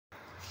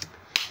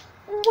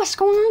What's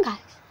going on, guys?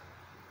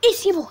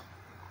 It's your boy,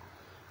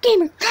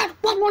 Gamer God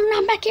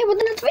 119, back here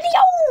with another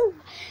video.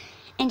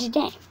 And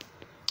today,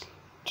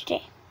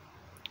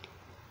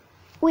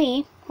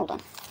 we are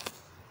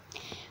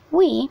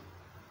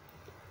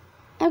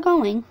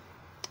going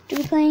to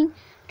be playing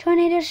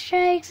Tornado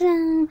Strike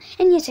Zone.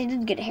 And yes, I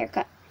did get a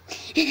haircut.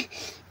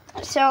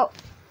 So,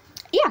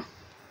 yeah,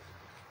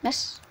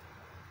 let's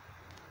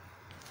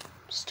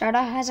start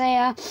off as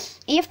a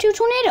EF2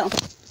 tornado.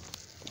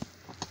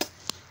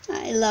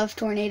 I love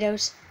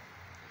tornadoes.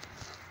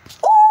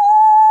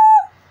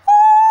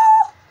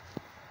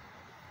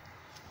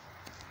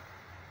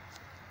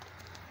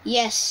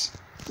 Yes,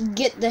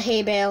 get the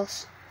hay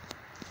bales.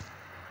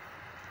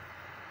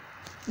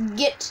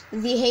 Get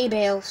the hay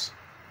bales.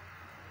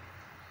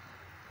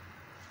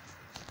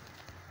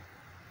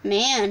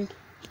 Man,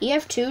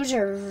 EF2s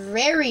are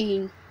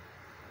very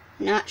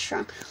not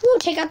strong. Ooh,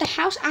 take out the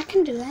house. I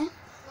can do that.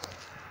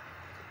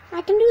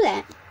 I can do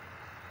that.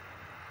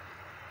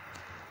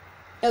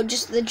 Oh,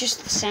 just the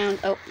sound.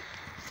 Oh,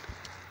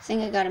 I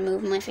think I gotta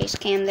move my face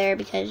cam there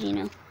because, you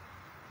know,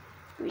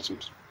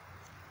 reasons.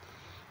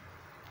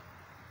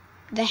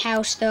 The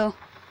house, though.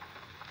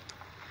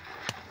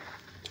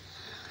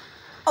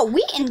 Oh,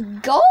 we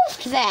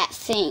engulfed that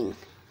thing.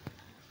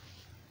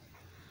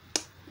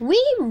 We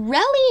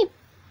really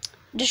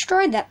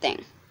destroyed that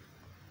thing.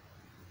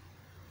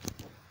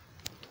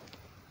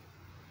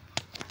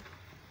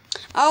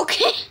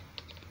 Okay.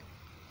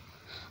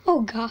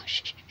 Oh,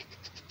 gosh.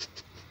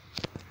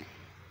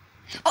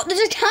 Oh,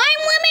 there's a time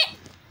limit?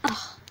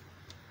 Oh.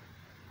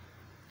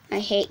 I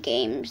hate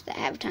games that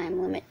have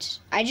time limits.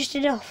 I just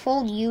did a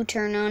full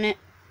U-turn on it.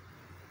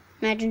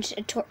 Imagine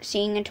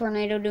seeing a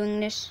tornado doing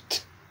this.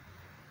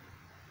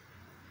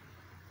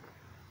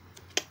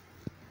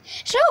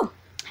 So,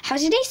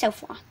 how's your day so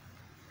far?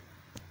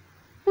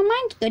 Well,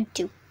 mine's good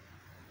too.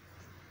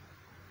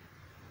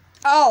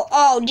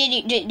 Oh,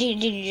 did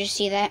you just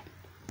see that?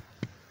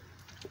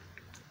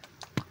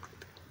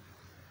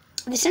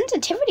 The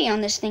sensitivity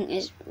on this thing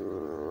is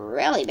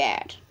really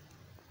bad.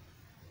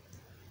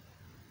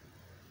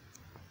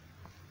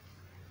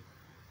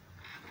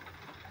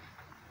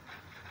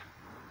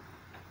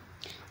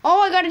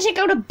 Oh, I gotta take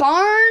out a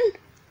barn?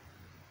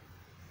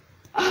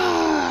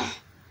 Ugh.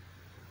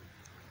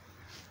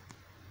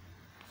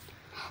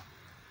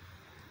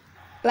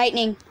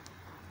 Lightning.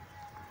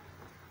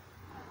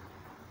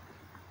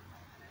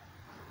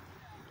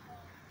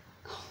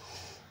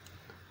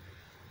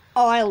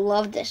 Oh, I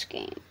love this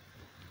game.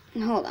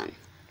 Hold on.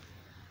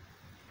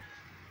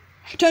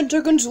 10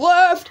 seconds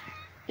left.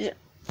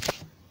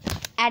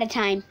 At a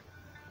time.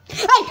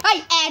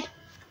 Add.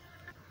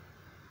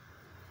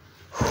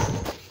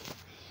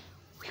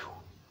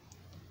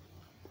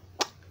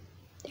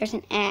 There's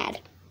an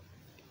ad.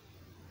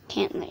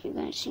 Can't let you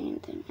guys see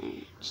the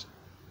ads.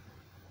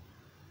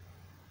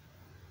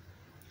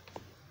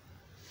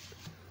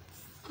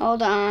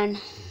 Hold on.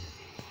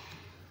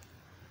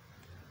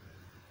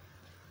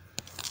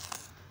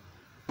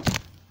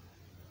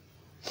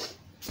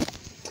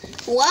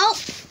 Well,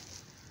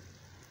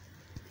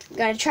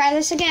 gotta try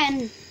this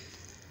again.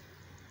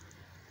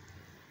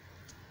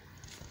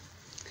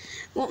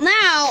 Well,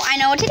 now I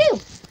know what to do.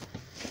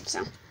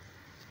 So,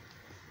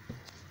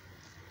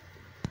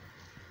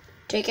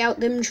 take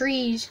out them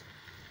trees.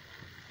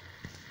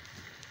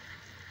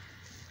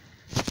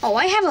 Oh,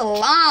 I have a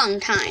long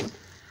time.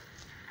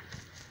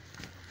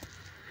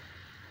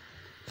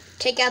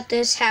 Take out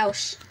this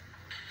house.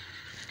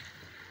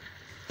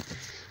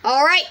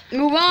 Alright,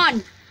 move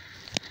on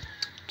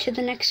to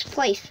the next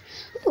place.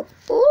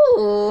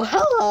 Ooh,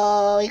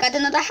 hello. We got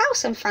another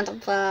house in front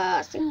of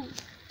us.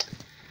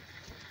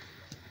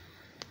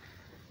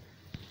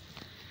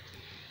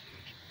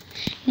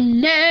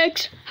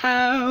 Next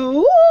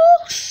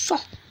house.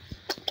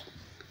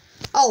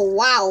 Oh,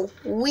 wow.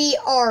 We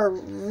are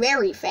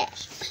very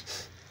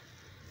fast.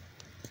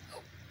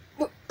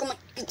 Come on.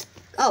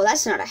 Oh,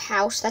 that's not a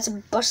house. That's a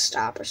bus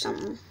stop or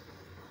something.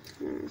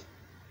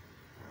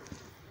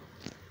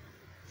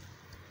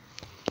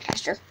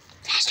 Faster.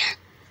 Faster.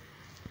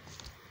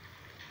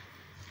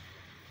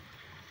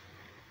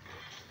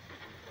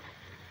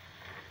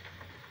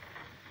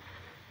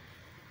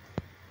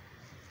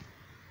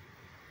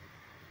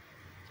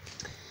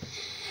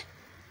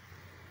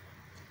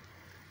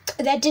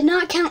 That did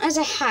not count as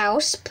a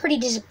house. Pretty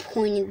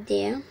disappointed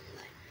there.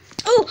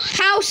 Oh,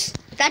 house!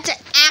 That's an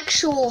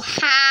actual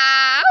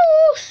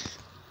house!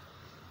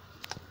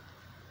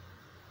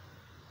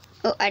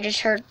 Oh, I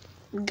just heard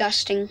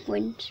gusting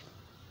winds.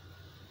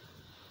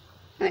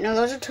 Wait, no,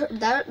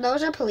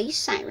 those are police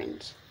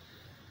sirens.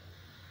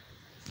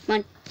 Come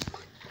on.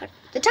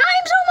 The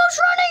time's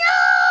almost running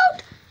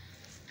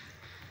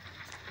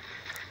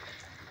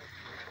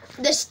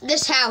out!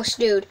 This house,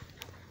 dude.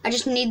 I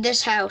just need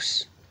this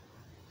house.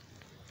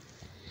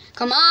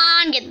 Come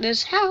on, get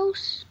this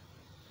house.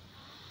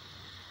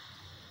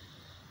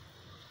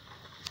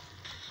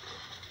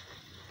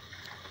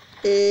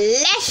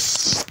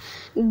 Let's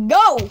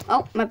go.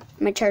 Oh,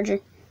 my charger.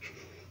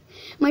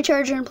 My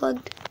charger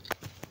unplugged.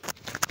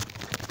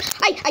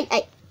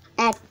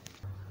 Ad.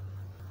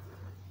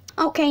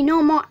 Okay,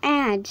 no more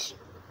ads.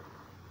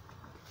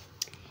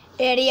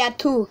 Area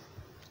 2.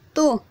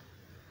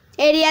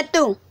 Area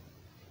 2.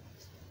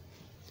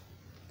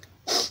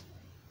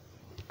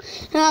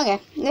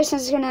 Okay, this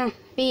is gonna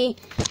be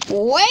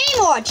way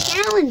more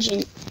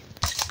challenging.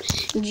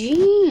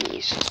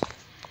 Jeez.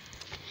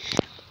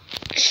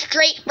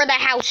 Straight for the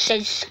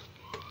houses.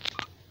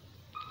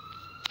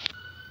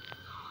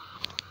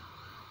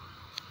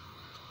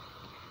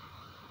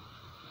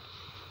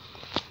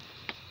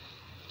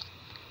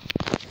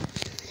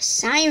 The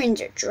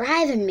sirens are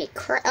driving me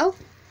oh,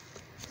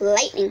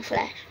 lightning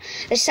flash.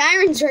 The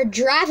sirens are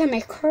driving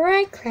me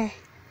cray.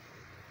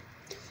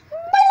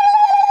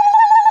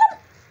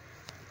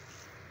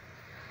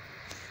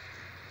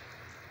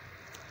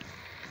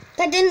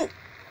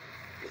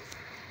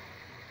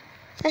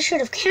 That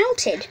should have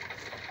counted.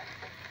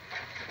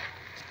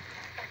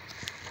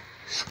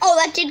 Oh,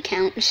 that did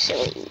count.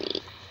 Silly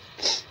me.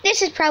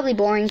 This is probably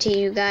boring to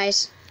you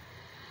guys.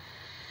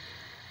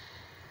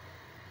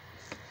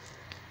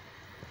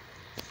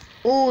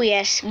 Oh,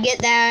 yes. Get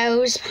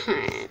those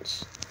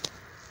pants.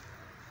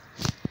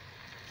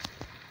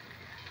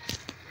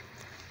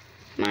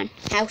 Come on.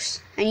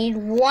 House. I need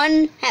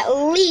one, at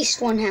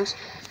least one house.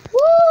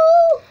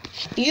 Woo!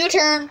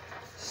 U-turn.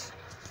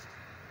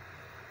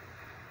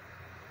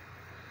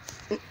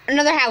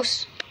 Another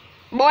house.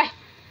 Boy,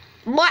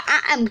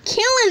 I am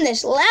killing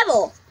this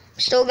level.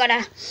 Still got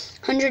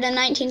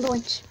 119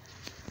 points.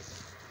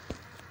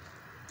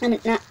 I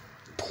mean, not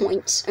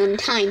points,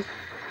 time.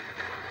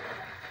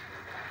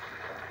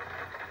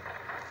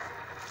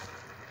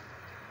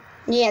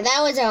 Yeah,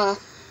 that was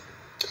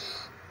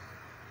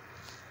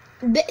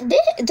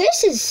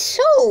this is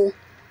so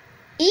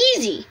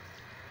easy.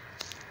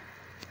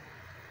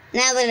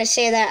 Now that I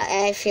say that,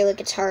 I feel like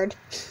it's hard.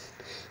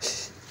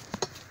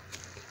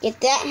 Get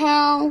that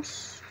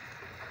house.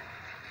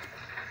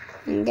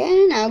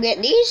 Okay, now get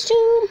these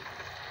two.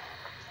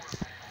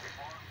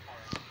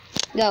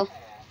 Go.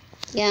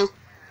 Go.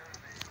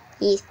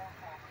 East.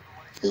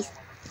 East.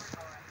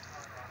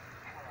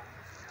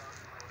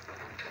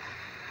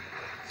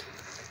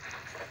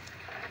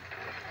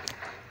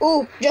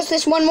 Ooh, just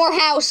this one more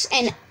house,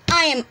 and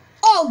I am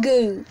all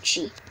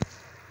Gucci.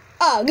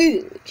 All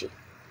Gucci.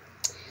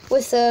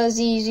 With the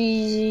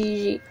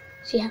Z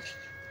house.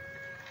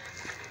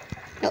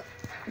 Nope.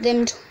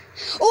 Them.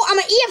 Oh, I'm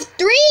an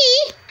EF3.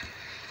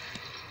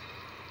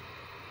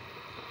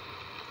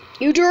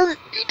 U-turn.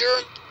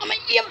 I'm an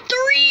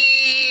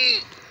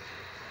EF3.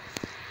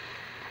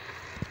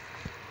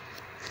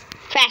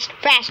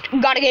 Fast.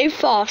 Gotta go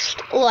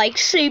fast, like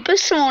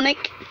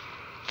Supersonic.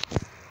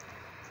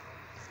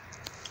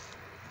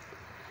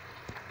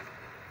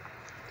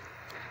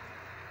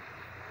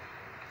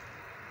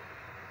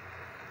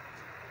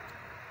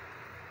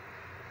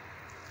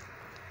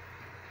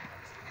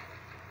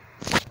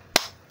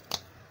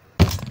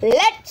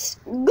 Let's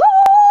go!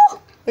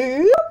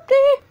 Loopy.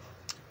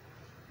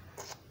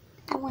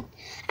 I won.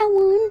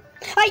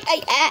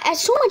 I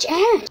so much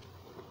ad.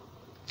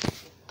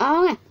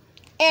 Oh,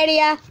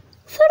 area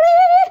 3.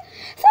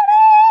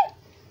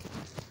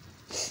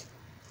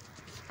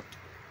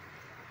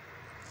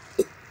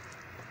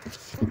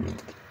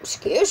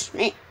 Excuse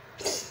me.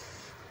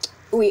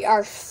 We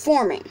are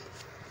forming.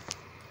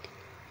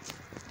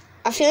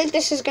 I feel like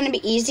this is going to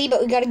be easy,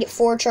 but we got to get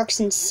 4 trucks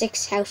and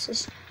 6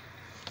 houses.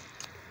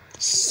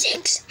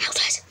 6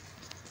 houses.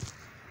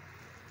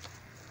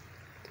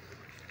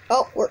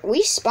 Oh,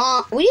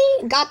 we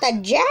got the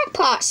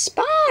jackpot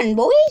spawn,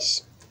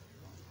 boys.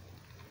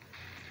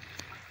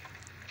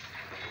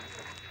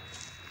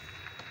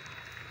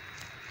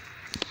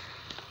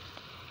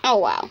 Oh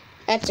wow,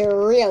 that's a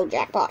real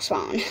jackpot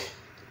spawn.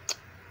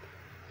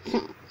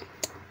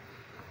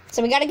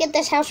 So we gotta get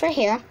this house right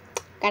here.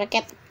 Gotta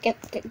get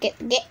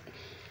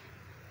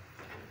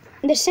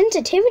the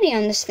sensitivity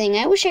on this thing.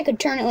 I wish I could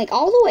turn it like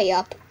all the way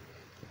up.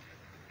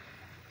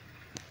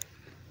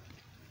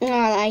 Oh,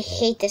 I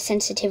hate the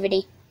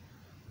sensitivity.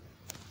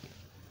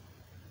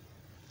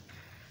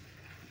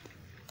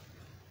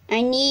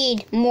 I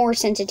need more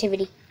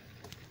sensitivity.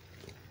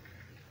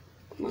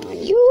 Come on,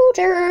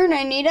 U-turn.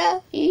 I need a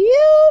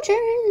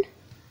U-turn.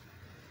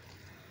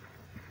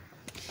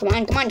 Come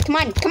on.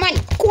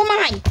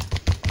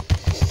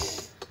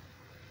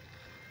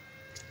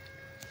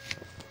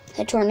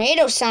 The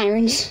tornado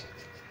sirens.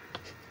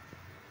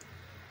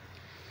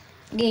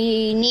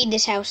 You need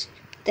this house.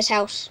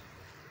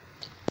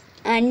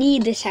 I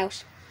need this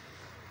house.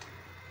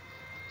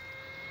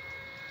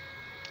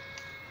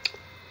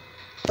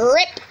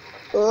 Rip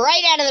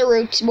right out of the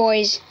roots,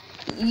 boys.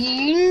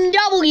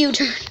 Double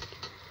U-turn.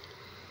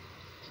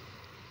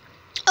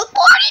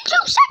 42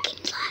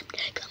 seconds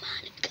left.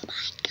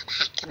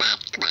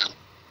 Come on.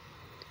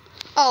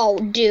 Oh,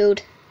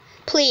 dude.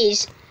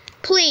 Please.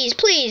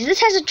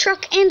 This has a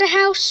truck and a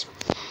house.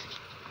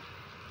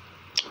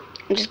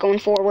 I'm just going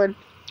forward.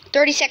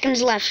 30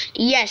 seconds left.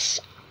 Yes,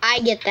 I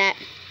get that.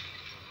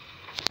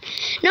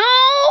 No!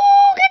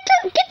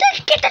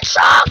 Get the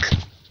truck!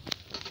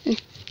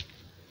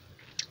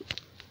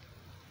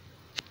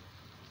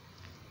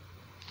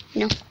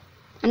 No,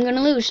 I'm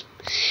gonna lose.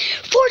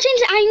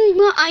 Fortunes,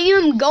 I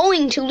am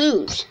going to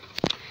lose.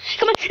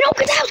 Come on, no,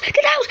 get the house,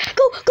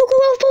 go,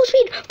 full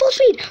speed, full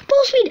speed,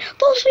 full speed,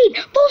 full speed,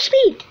 full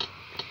speed.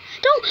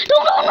 Don't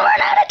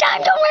run out of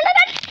time, don't run out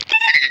of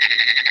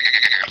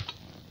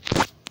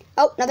time.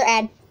 Oh, another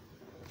ad.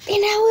 And I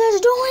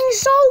was doing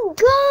so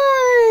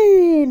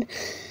good.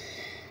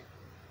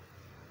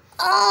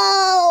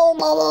 Oh,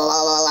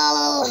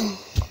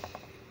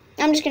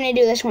 I'm just gonna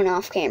do this one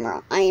off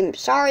camera. I am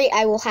sorry,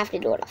 I will have to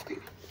do it off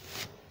camera.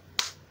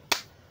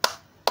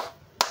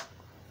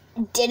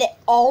 Did it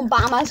all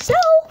by myself.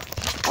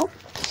 Oh,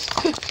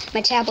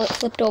 my tablet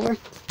flipped over.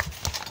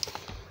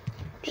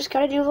 Just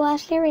gotta do the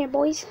last area,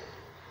 boys.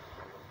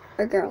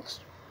 Or girls.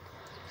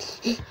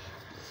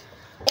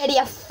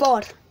 Area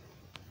 4.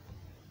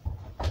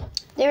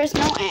 There is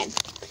no ad.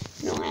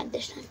 No ad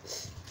this time.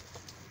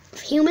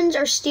 Humans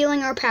are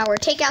stealing our power.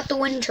 Take out the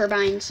wind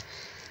turbines.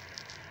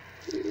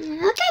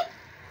 Okay.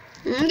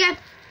 Okay.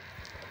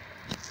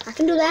 I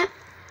can do that.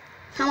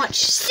 How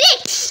much?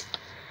 6!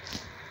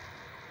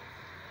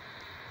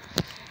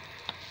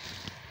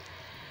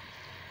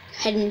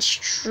 Heading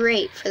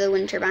straight for the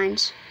wind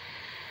turbines.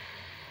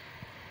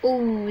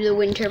 Ooh, the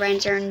wind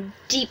turbines are in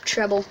deep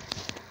trouble.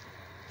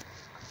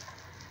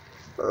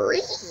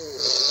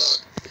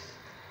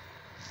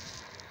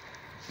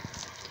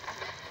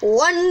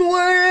 One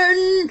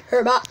wind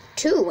turbine.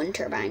 2 wind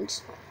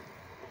turbines.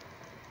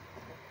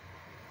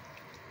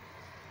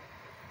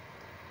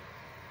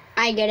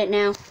 I get it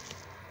now.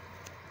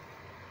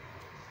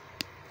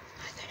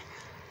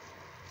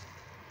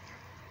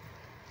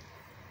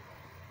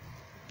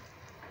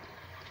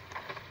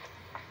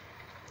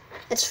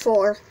 That's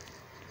 4.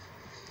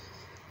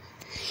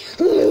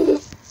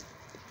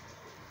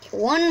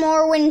 One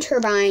more wind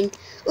turbine.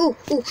 Ooh,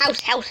 house.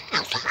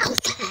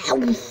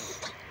 Ooh,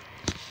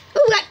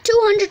 got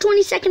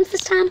 220 seconds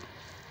this time.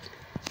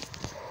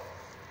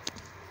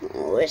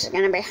 Oh, this is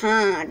gonna be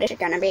hard.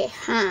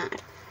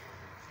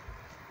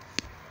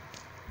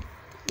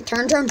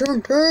 Turn. Come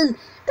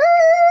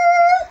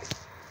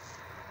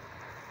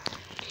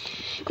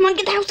on,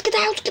 get the house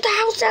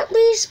out,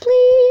 please.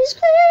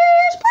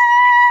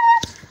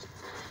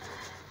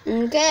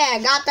 Okay, I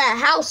got that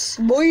house,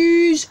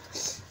 boys.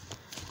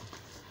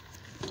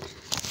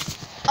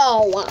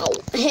 Oh, wow.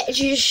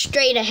 Just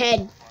straight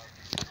ahead.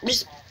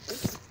 Just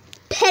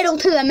pedal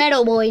to the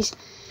metal, boys.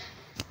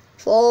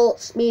 Full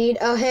speed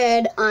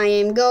ahead. I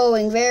am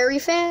going very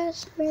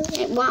fast.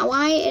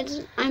 Why?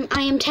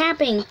 I am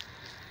tapping.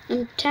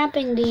 I'm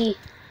tapping the...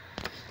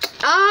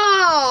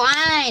 Oh,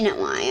 I know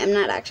why. I'm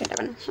not actually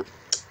tapping.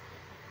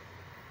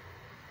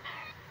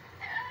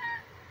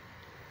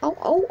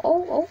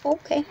 Oh,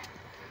 okay.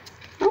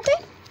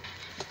 Okay.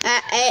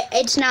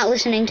 It's not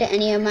listening to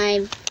any of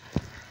my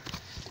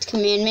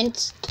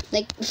commandments,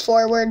 like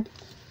forward,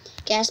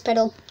 gas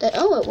pedal.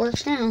 Oh, it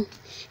works now.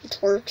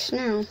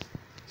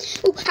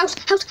 Ooh, house!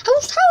 Go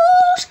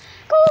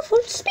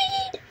full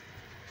speed!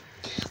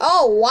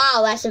 Oh,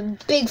 wow, that's a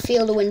big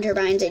field of wind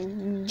turbines. I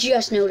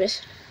just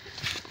noticed.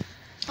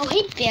 Oh,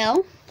 hey,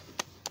 Bill.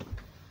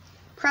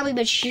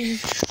 Probably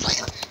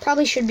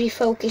should be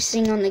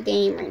focusing on the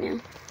game right now.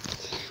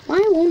 Why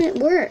won't it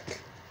work?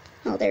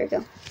 Oh, there we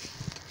go.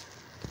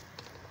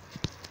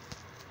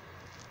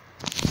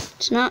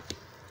 It's not.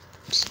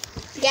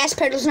 The gas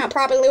pedal's not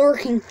properly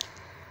working.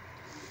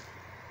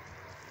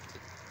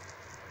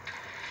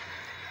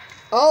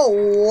 Oh,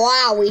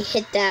 wow, we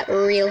hit that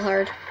real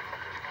hard.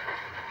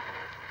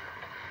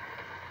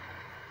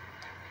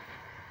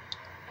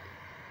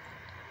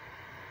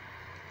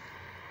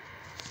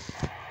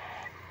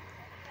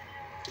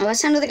 Oh, that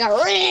sounded like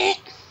a...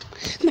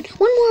 Come on,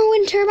 one more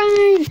wind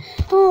turbine.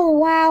 Oh,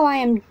 wow, I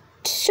am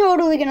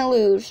totally gonna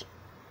lose.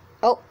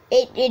 Oh,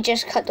 it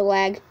just cut the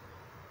lag.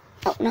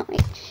 Oh, no,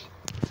 wait.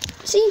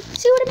 See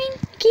what I mean?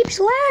 It keeps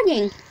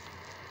lagging.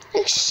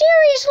 Like,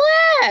 serious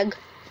lag.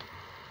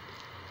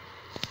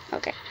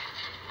 Okay.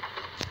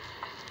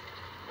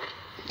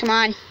 Come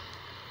on.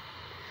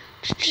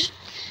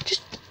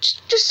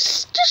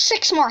 Just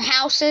 6 more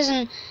houses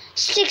and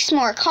 6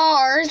 more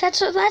cars.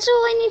 That's all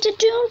I need to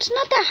do. It's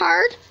not that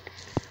hard.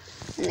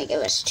 And they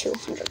give us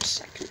 200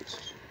 seconds.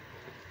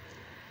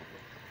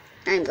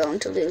 I'm going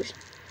to lose.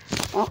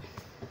 Well,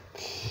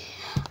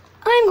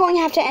 I'm going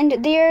to have to end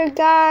it there,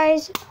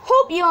 guys.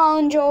 Hope you all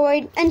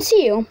enjoyed, and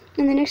see you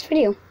in the next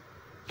video.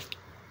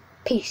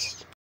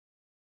 Peace.